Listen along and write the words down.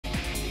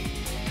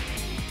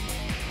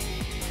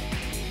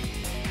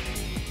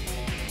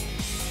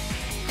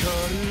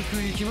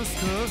くいきます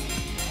か。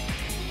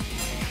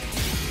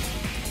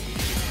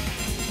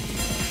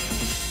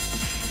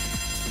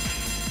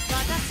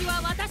私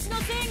は私の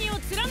正義を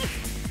貫く。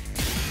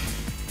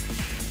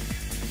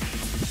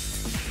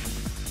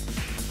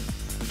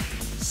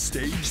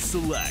Stage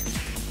select.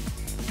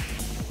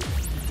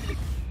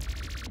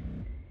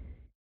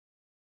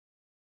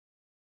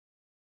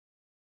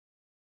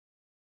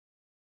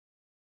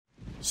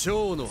 シ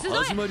ョーの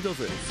始まりだ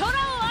ぜ。空を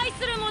愛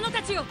する者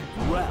たちよ。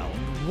 Round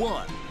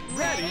 1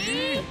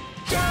 Ready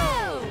Go!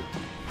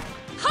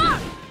 は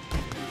っ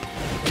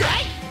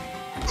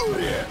う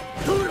りゃ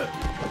どれ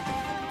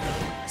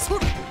そ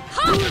れ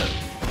はっ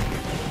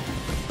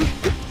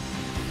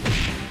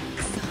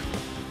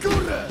こ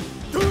ら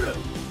どれ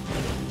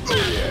う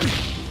りゃ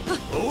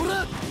おら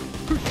う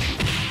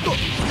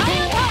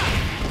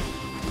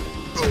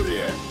り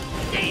ゃ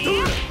どれ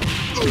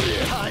うり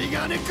ゃハイガ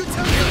ーネックチャ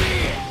ンネ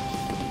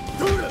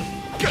ルどれ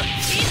チ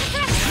ーズス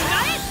ラッシュフラ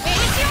イエリ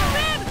ジオンウ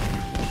ェー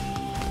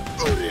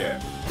ブうりゃライ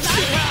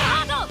フ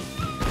ハード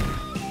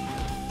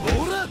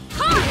おら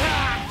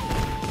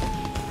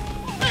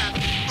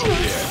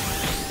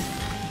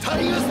タ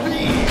イガースピ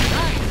ー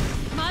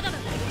ドまだだ。う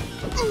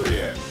り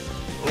ゃ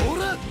お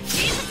ら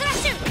チーズスラッ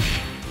シュ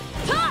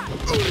さあ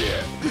うりゃ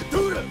ど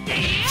れチ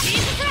ー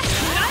ズスラッシ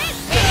ュフライエリ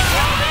ジオ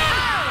ンウェー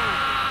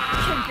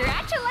ブ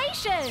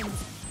Congratulations!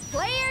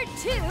 Player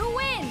 2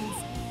 wins!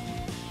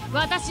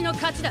 私の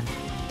勝ちだ。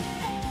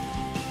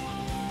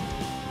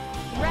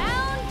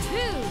 Round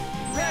 2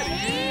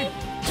 Ready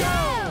Go!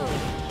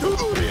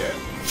 うりゃ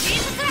チー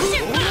ズスラッシ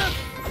ュおら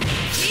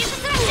チーズ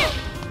スラッシュ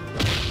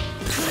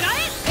フライ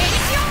エリ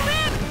ジオンウェ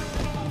ー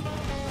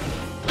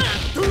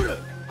ブどれ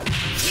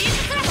チーズ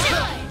スラッシュ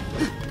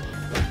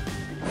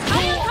サ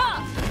イアンカ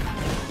ー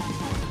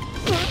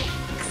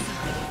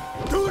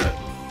どれ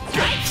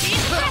チー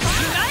ズスラッシュ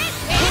フライ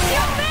エリジ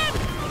オンウェーブ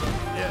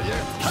いやいや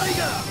タイガ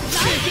ー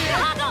ライジング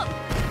ハート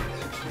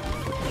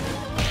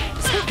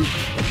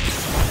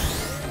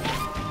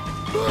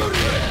ブリ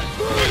ア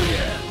ブリ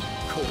ア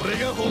これ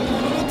が本物の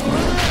虎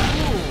だ。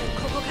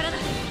ここからだ。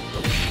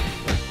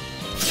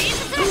チーズ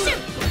スラッシュ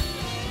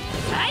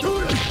はいど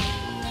れ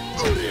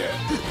ブリア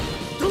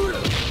どれラ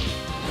イ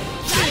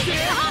ジング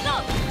ハー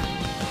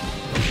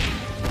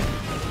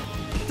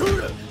トど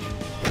れ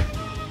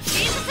チ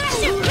ーズスラッ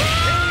シュ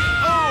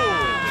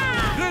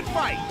Good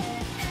fight!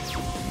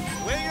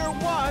 Player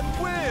 1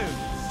 wins!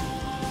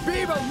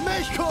 Viva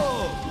Mexico!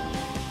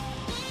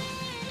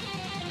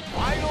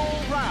 Final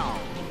round!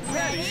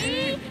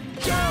 Ready?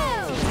 Go!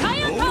 サイ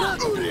アンカ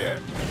ーブリアライ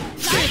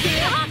ジング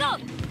ハー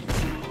ト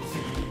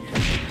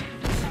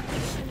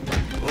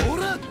お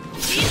ら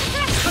チーズス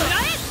ラッシュフラ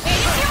イエリ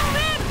ジオンウ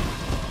ェーブ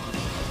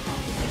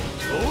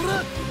おら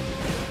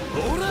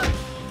おらど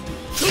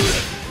れ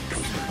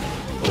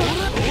おら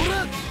お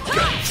ら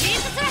チー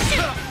ズスラッシ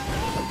ュ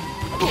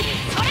そ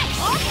れ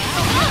おっ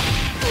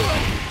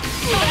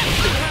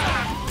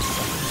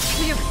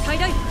出力最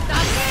大ダブル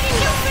エリ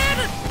ジオンウェ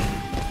ーブ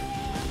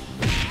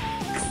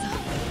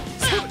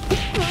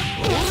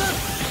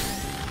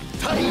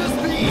タイガース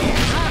ピー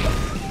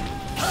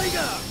タイガ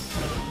ー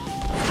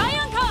サイ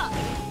アンカー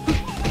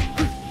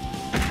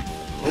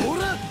お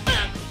ら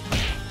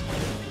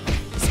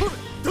それ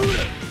どれ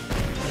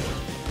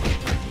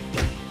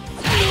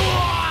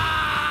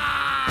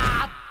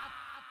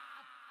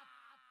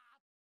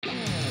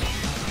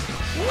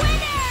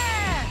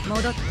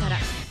戻ったら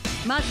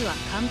まずは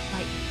乾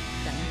杯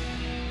だな。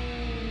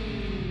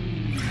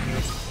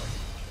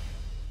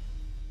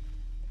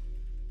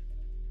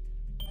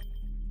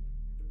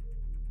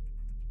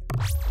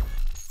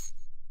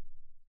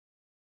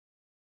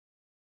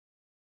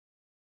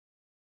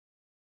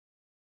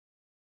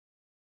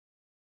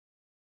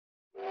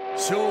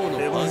ショーの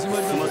始ま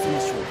りだ。済ませま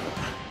しょう。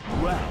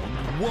Round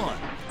 1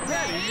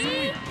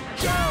 Ready?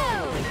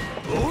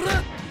 おら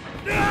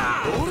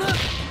おら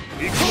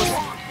行きます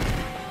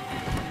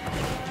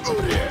う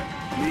りゃ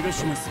逃が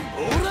します。お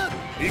ら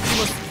行き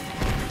ます。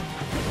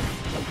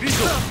ビシ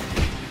ョ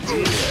う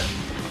りゃ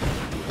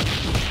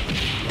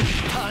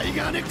タイ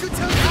ガーネックチャ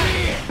ンネ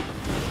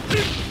ル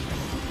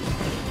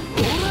お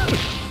ら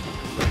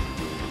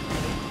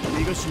逃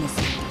がします。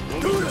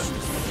どれ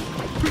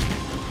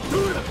ど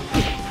れ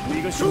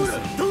逃がします。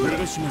逃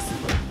がします。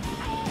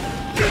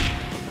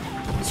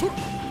そお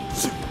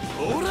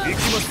ら行きま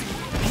す。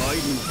参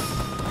ります。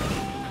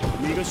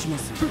逃がしま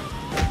す。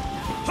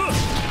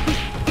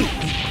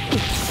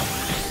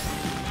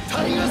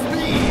タイガースピ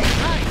ー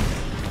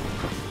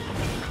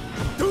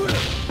どれ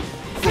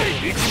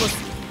行きます。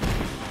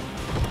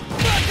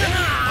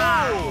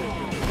Oh!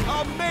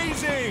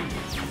 Amazing!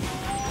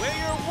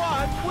 Player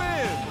 1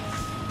 wins!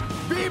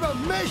 Viva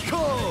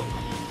Mexico!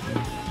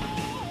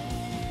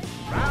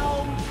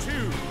 Round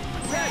 2.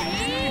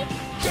 Ready?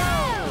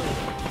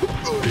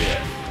 うりゃ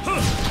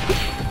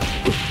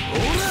お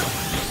ら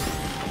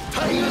タ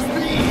イガースピー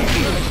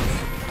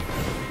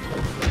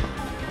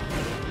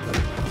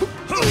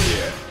うり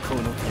ゃこの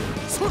手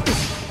そっう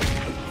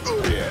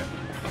りゃ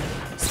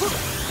そっ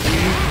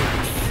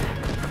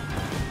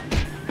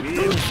見え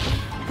ますか？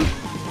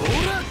お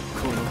ら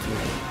この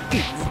手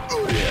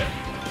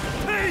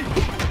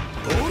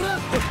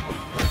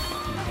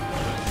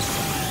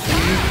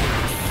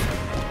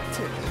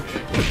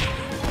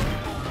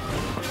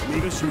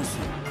逃がします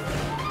よ。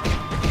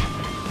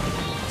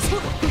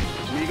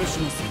逃がし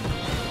ますよ。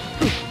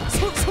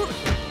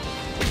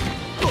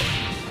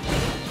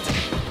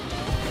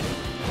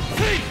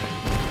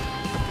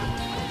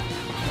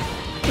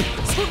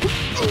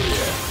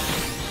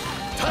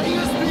タイ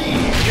ガースピ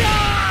ー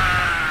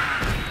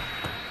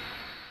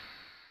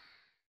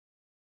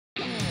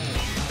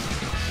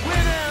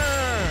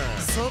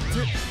さて、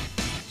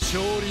勝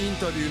利イン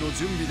タビューの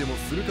準備でも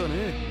するか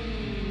ね。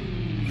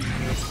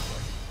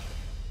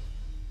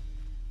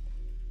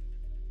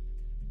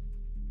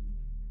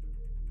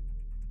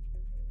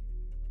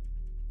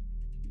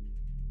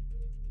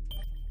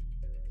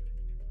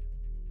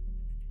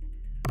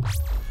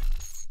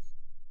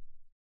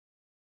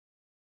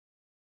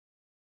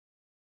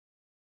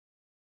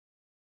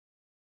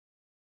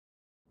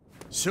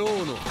ショ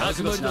ーの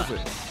始まりだぜ。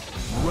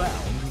Round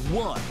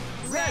 1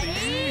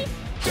 Ready,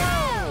 go!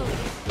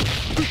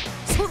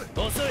 それ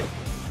遅い。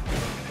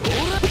お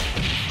ら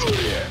おり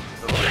ゃ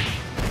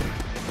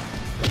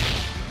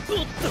おっ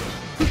と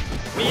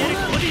見える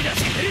ボディだ。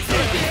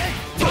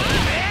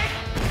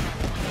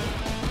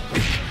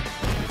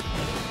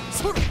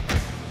それ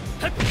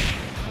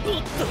お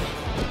っと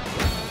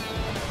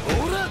お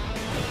ら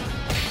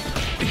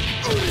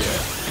おりゃ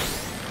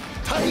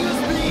タイガース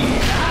ピー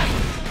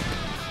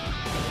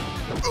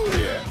おり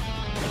ゃ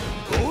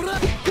おら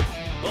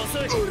遅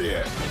い。おりゃ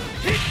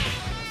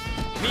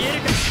見える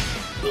か。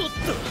おっ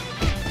と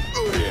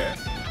おりゃ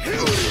おりゃ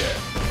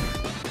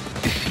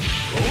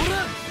おら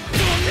こ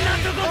んな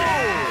とこで。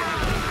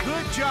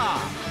 Good job!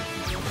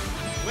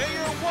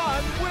 Player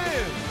 1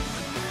 wins!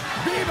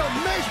 Viva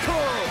Mexico!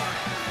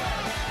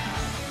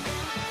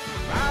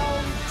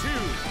 Round 2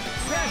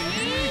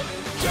 Ready,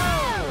 go!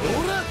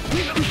 おらお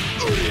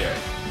りゃ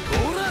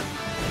おら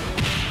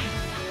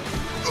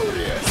お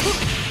りゃ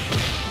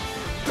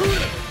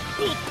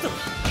おっと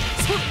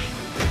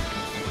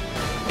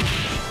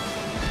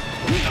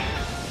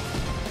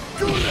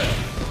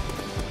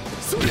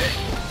それ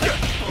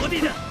ボディ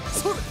だ。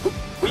それ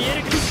見え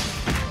るか。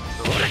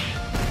お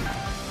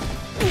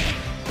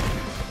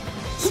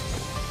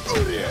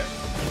りゃ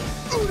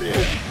おりゃ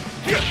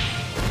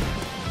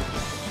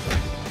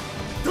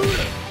どれおり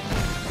ゃ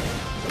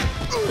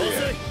遅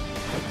い。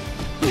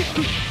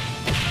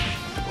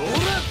お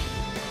ら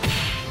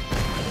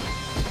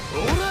お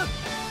ら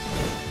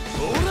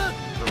おら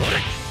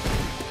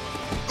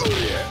おり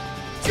ゃ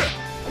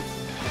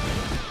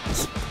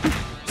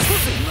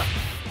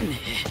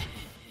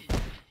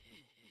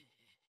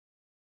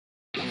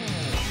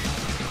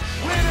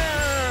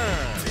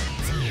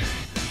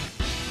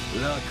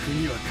楽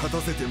には勝た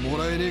せても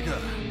らえねえか。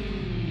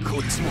こ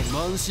っちも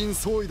満身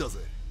創痍だぜ。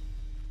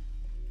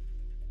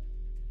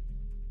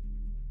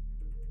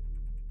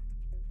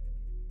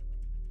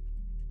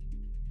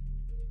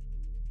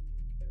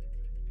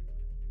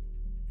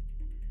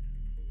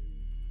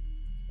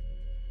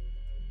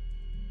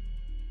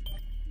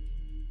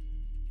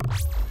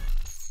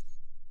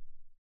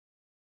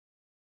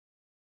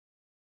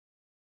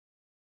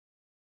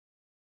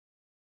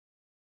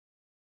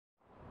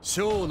シ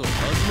ョーの始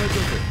まりだ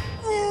ぜ。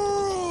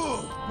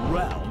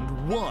Round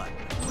 1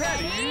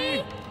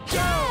 Ready,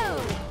 go!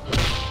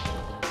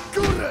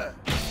 こら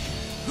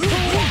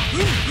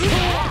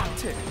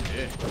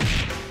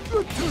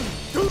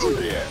お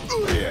りゃお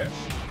りゃ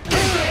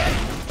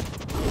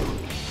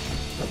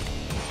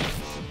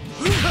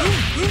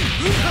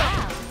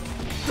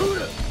どら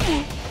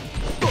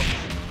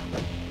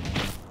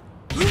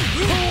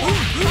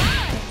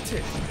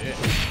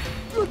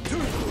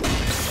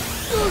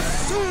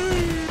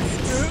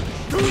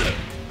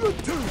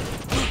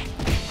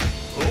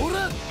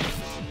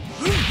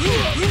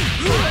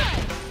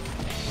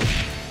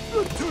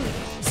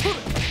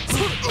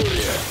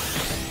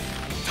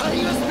タ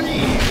イガースピ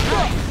ー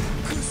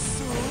くっ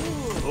そ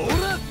ーお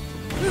ら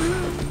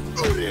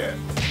おりゃ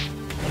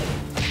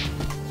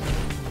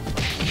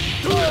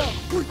どら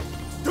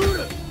どら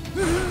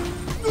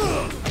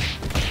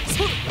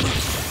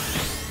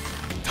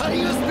タイ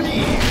ガースピ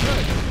ー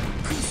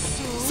くっ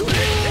そそれ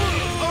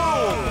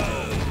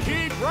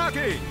Keep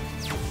rocking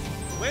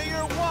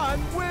Player 1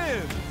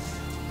 wins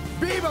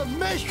Viva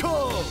Mexico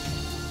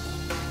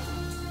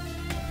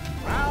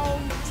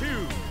Round 2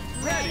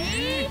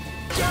 Ready,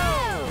 go!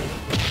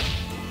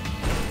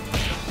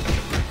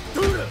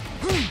 どら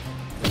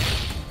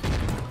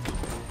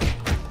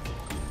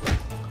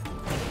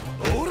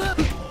おら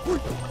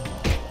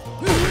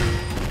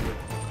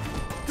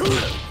どら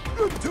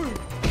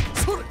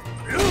それ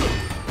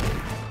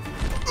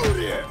おり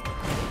ゃ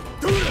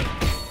どら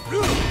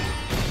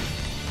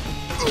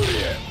おり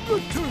ゃお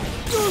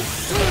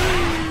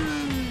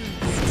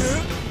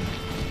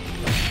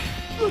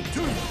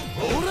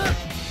ら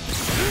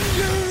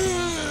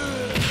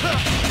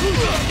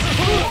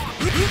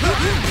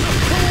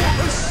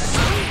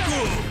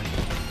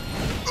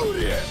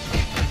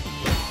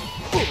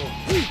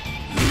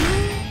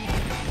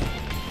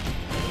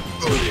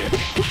おりゃ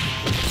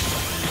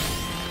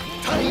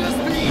タイガース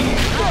ピー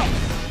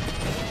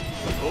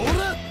お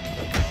ら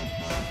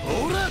お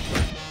ら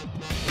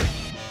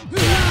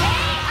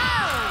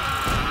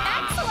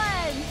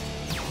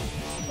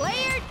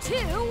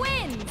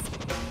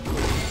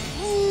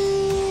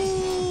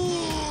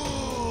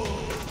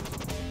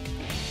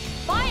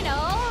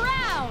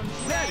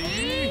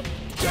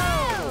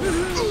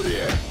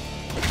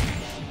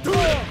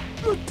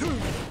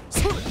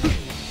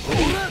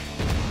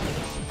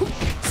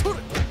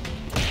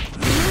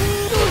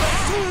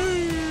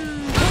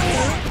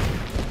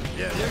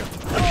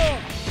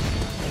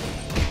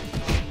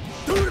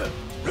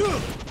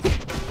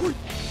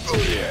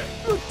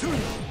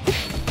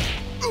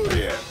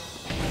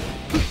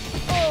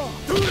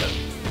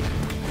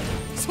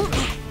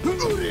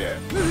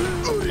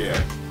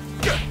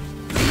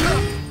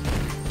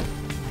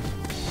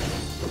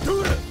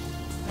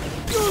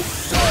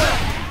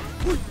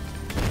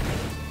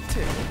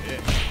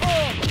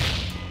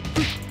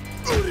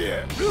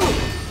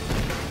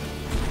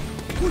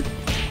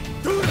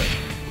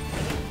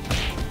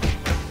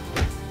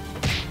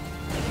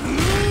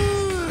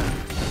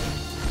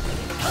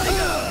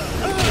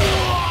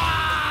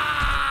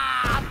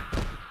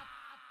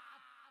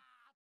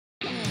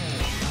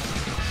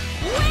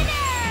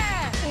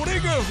俺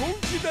が本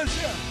気出しゃ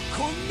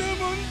こんな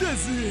もんだ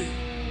ぜ。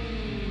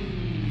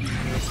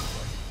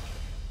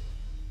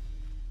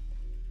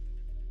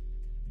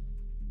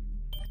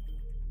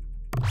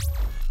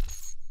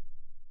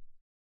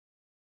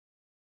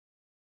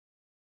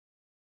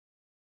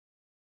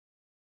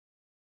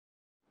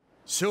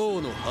ショ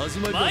ーの始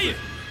まりだぜ。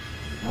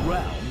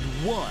Round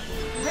 1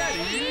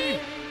 Ready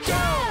Go!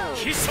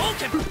 必勝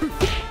剣う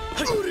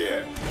りゃ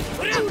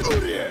うりゃう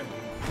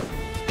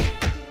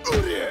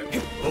りゃ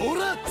お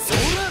らそら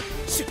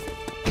しう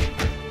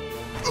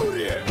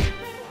りゃ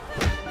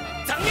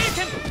残影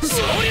剣昇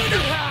竜弾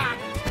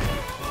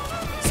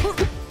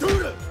ど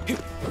ら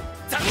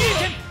残影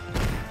剣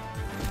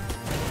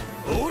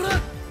おら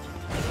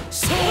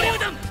昇竜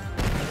弾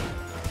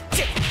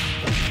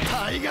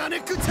タイガーネ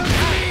ックチャン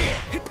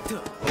ピオ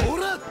ンお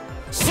ら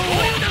昇竜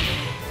弾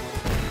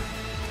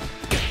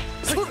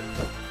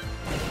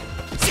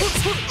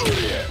うり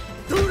ゃ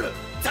どら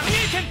残影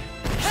剣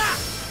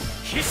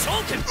必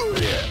勝剣う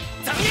りゃ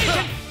残影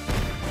剣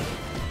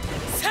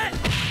せ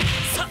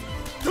さ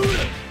どらう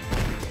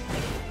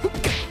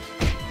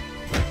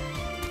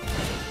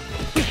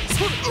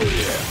り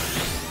ゃ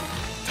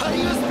タ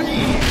イガースピー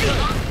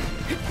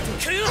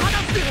空破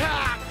弾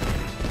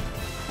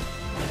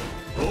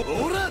お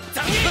ら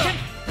残影剣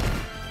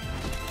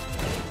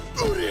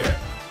うりゃ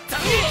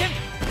残影剣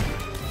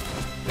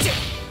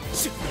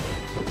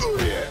う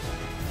りゃ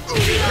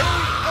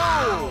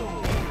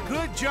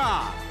Good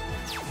job!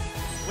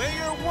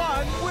 Player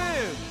 1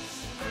 wins!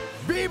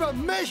 Viva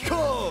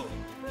Mexico!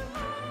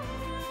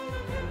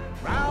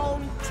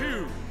 Round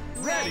 2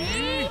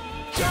 Ready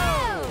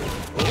Go!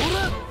 お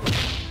ら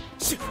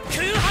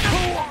空破弾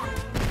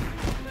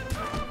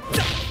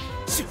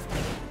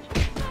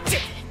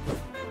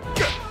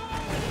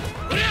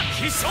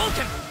必勝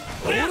剣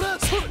おら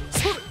それ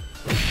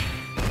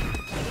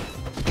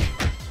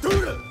どら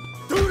う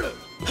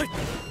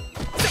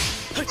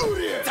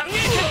りゃ残影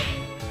剣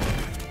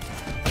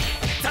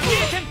残影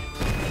剣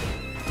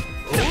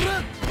おら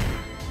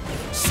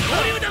昇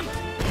竜弾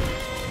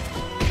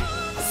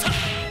さ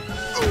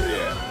うりゃ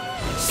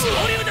昇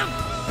竜弾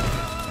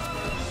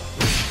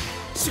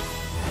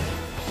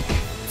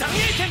残影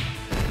剣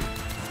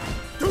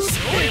どら昇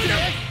竜弾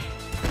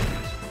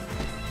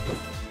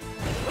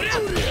おりゃう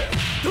りゃ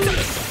どら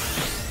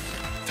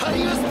タ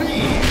イガースピー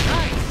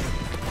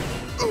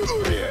う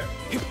りゃ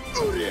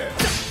う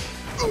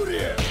り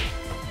ゃ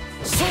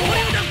昇竜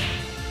弾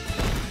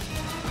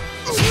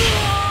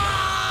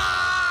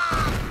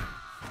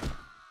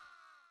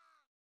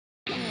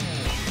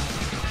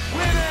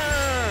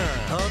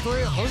たと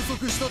え反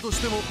則したと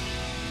しても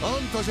あ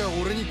んたじゃ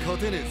俺に勝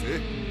てねえ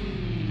ぜ。